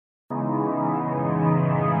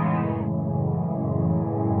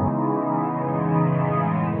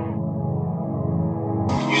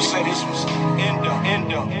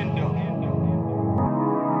You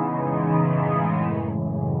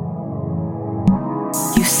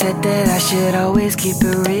said that I should always keep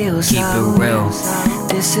it real. Keep it real.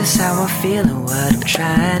 This is how I'm feeling. What I'm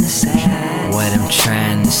trying to say. What I'm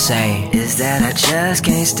trying to say is that I just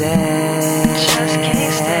can't stay.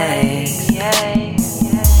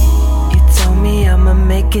 You told me I'ma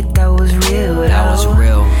make it. That was real. That was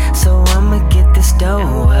real. So I'ma get this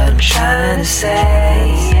dough. What I'm trying to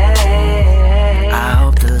say. I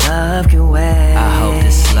hope the love can wait. I hope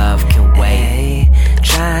this love can wait.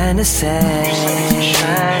 Trying to say,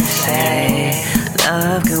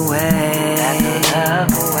 love can wait.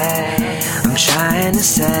 I'm trying to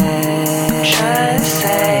say,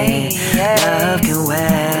 love can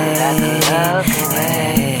wait.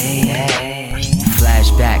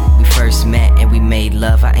 Flashback, we first met and we made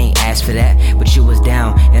love. I ain't asked for that, but you was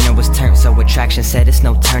down and I was turned, so attraction said it's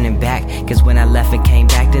no turning back. Cause when I left and came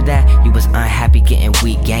back to that, you was unhappy getting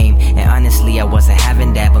weak game. And honestly I wasn't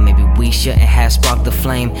having that, but maybe we shouldn't have sparked the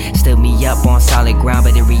flame. Stood me up on solid ground,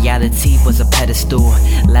 but in reality was a pedestal.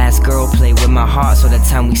 Last girl played with my heart, so the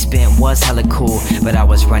time we spent was hella cool. But I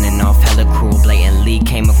was running off hella cruel, blatantly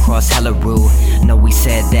came across hella rude. No, we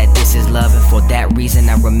said that this is love, and for that reason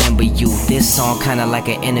I remember you. This song kinda like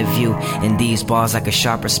an interview, and these bars like a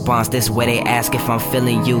sharp response. This way they ask if I'm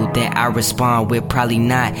feeling you, then I respond with probably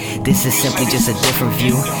not. This is simply just a different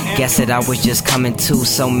view. Guess that I was just coming to.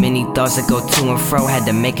 So many thoughts that go to and fro, had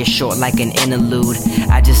to make it short like an interlude.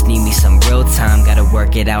 I just need me some real time, gotta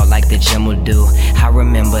work it out like the gym will do. I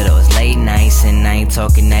remember those late nights, and I ain't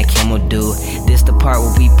talking that Kim will do. This the part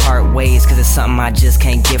where we part ways, cause it's something I just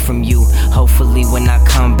can't get from you. Hopefully when I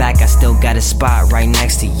come back I still got a spot right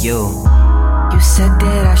next to you. You said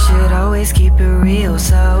that I should always keep it real,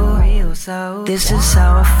 so this is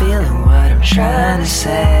how I feel, and what I'm trying to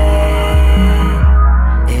say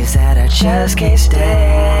is that I just can't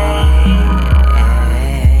stay.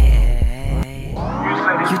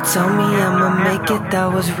 You told me I'ma make it,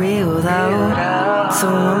 that was real though. So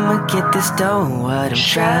I'ma get this dough, what I'm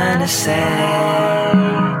trying to say.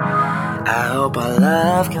 I hope our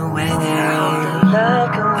love can wait.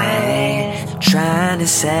 Trying to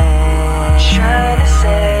say,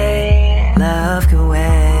 love can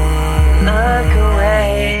wait.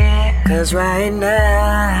 Cause right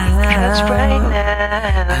now,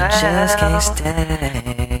 I just can't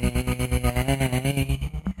stay.